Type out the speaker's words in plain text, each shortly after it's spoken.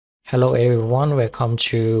Hello everyone, welcome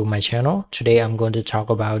to my channel. Today I'm going to talk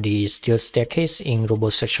about the steel staircase in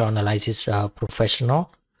Robot Structural Analysis Professional.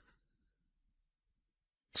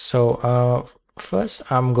 So first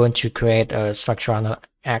I'm going to create a structural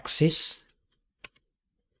axis.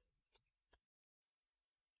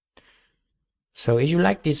 So if you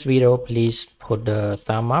like this video, please put the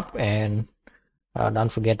thumb up and don't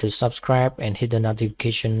forget to subscribe and hit the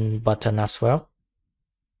notification button as well.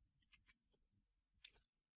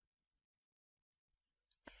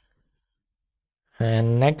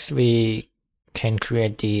 And next we can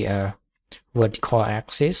create the vertical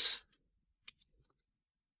axis.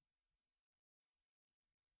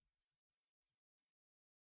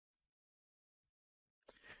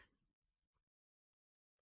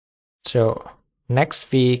 So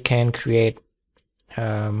next we can create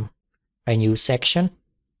a new section.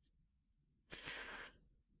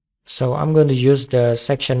 So I'm going to use the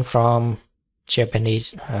section from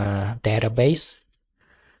Japanese database.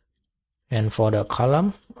 And for the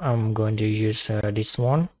column, I'm going to use this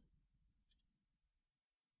one.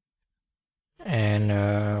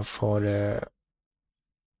 And for the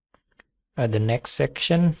next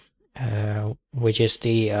section, which is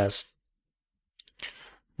the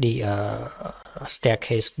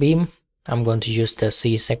staircase beam, I'm going to use the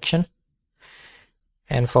C section.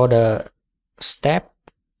 And for the step,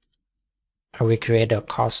 I will create a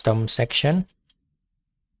custom section.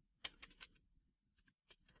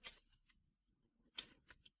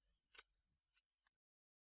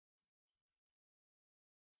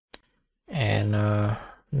 And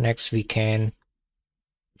next we can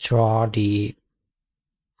draw the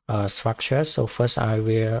structure. So first I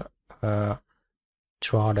will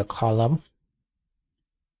draw the column,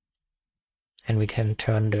 and we can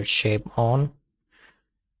turn the shape on.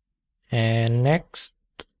 And next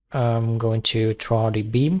I'm going to draw the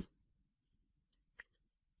beam.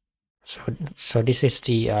 So this is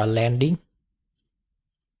the landing.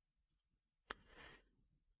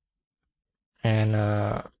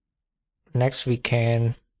 And next we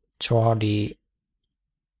can draw the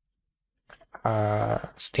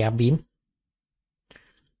stair beam.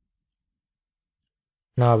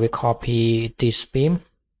 Now we copy this beam.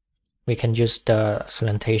 We can use the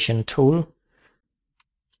slantation tool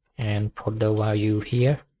and put the value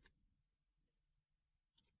here.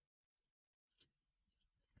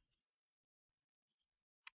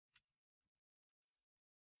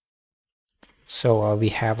 So we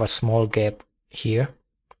have a small gap here.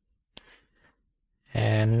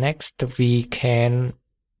 And next we can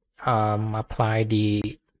apply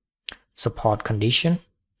the support condition.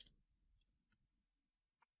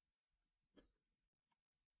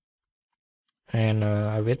 And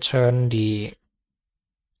I will turn the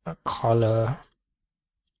color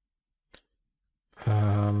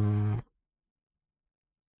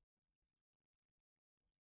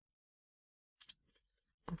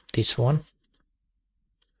this one.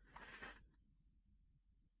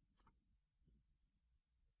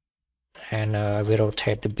 And I will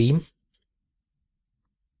rotate the beam.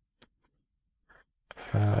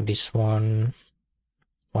 This one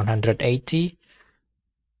 180.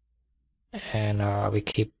 And we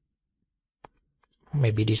keep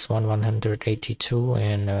maybe this one 182,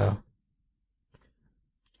 and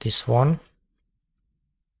this one,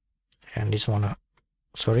 and this one,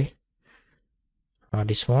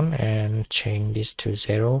 this one, and change this to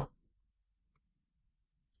 0.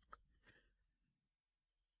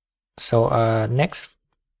 So next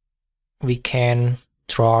we can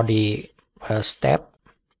draw the step.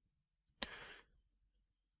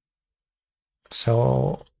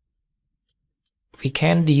 So we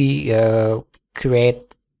can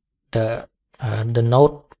create the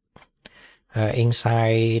node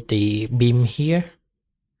inside the beam here.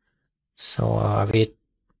 So with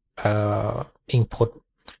input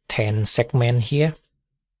 10 segment here.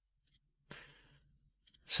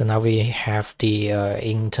 So now we have the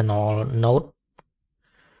internal node,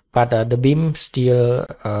 but the beam still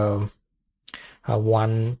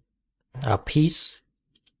one piece.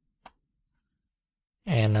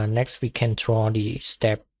 And next we can draw the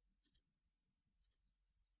step.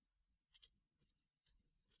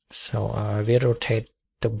 So we rotate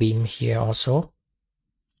the beam here also.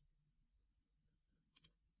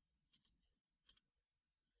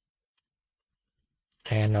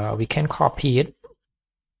 And we can copy it.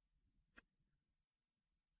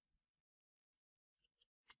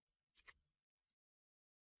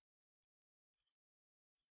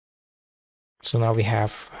 So now we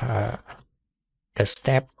have the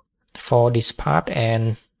step for this part,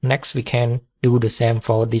 and next we can do the same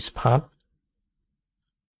for this part.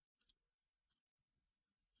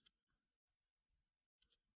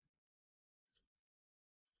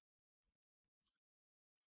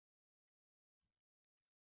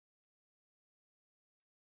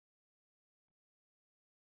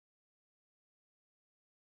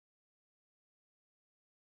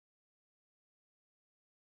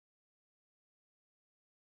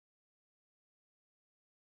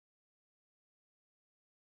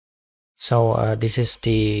 So this is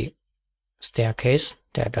the staircase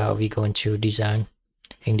that we're going to design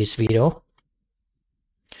in this video.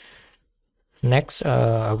 Next,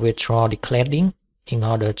 I will draw the cladding in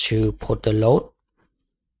order to put the load.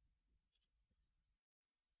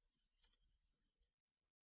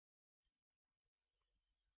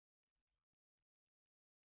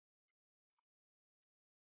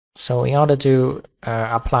 So in order to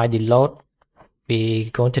apply the load,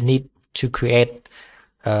 we're going to need to create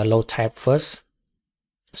a load type first.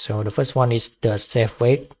 So the first one is the safe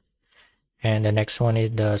weight, and the next one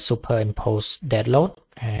is the superimposed dead load,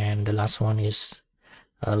 and the last one is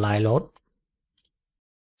a live load.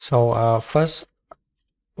 So first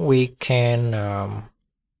we can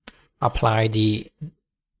apply the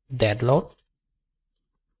dead load,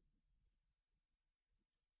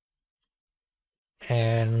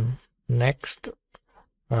 and next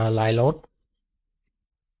live load,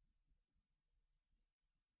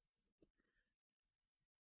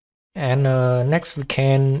 and next we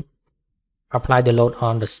can apply the load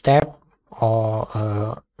on the step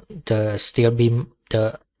or the steel beam,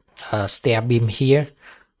 the stair beam here.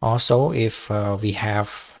 Also, if we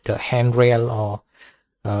have the handrail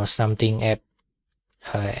or something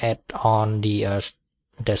add on the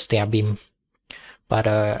stair beam, but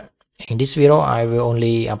in this video I will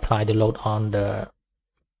only apply the load on the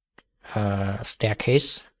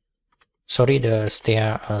staircase. Sorry, the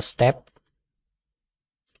stair step.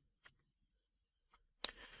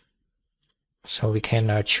 So we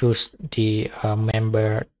can choose the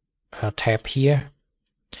member tab here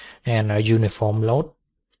and uniform load,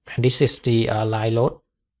 and this is the live load.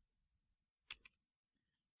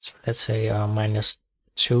 So let's say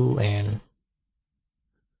 -2, and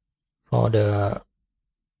for the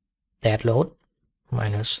dead load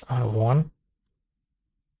 -1.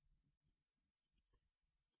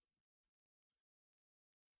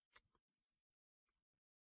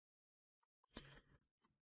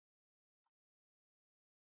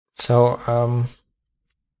 So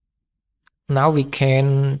now we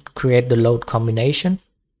can create the load combination.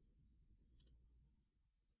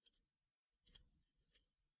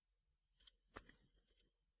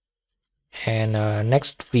 And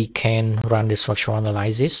next we can run the structural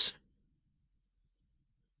analysis.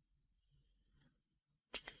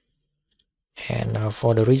 And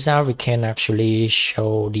for the result, we can actually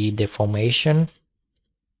show the deformation.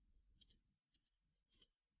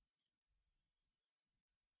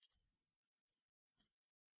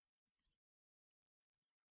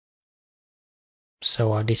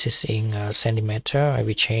 So this is in centimeter. I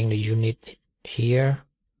will change the unit here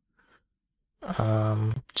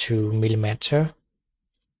to millimeter.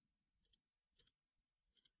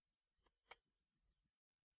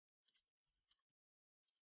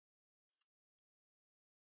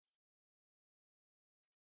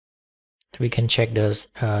 We can check the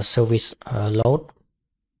service load.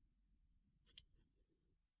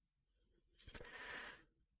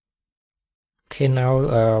 Okay,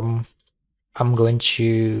 now I'm going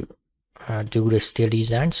to do the steel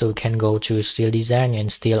design. So we can go to steel design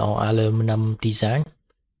and steel or aluminum design,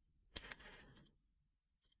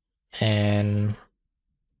 and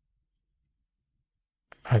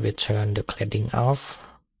I will turn the cladding off.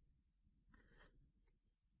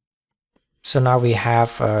 So now we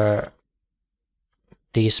have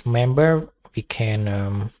this member. We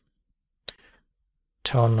can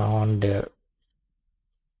turn on the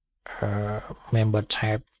member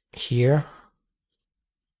type here.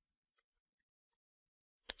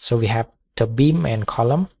 So we have the beam and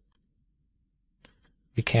column.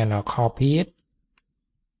 We can copy it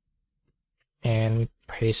and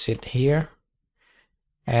paste it here,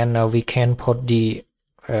 and we can put the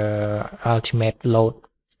ultimate load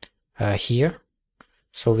here.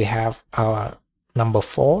 So we have our number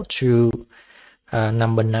 4 to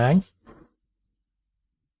number 9,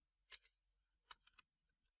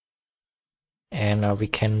 and we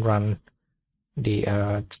can run the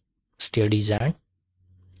steel design.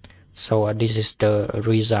 So this is the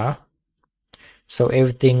result. So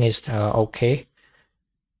everything is okay.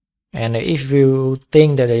 And if you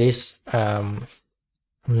think that it is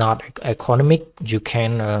not economic, you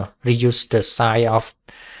can reduce the size of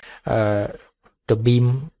the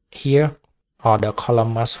beam here or the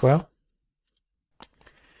column as well.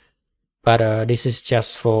 But this is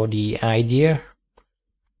just for the idea,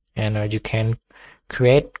 and you can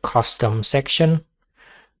create custom section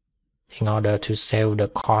in order to save the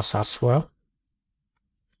cost as well.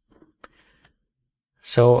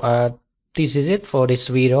 So this is it for this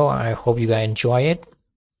video. I hope you guys enjoy it.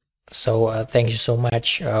 So thank you so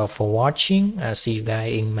much for watching. I'll see you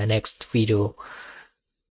guys in my next video.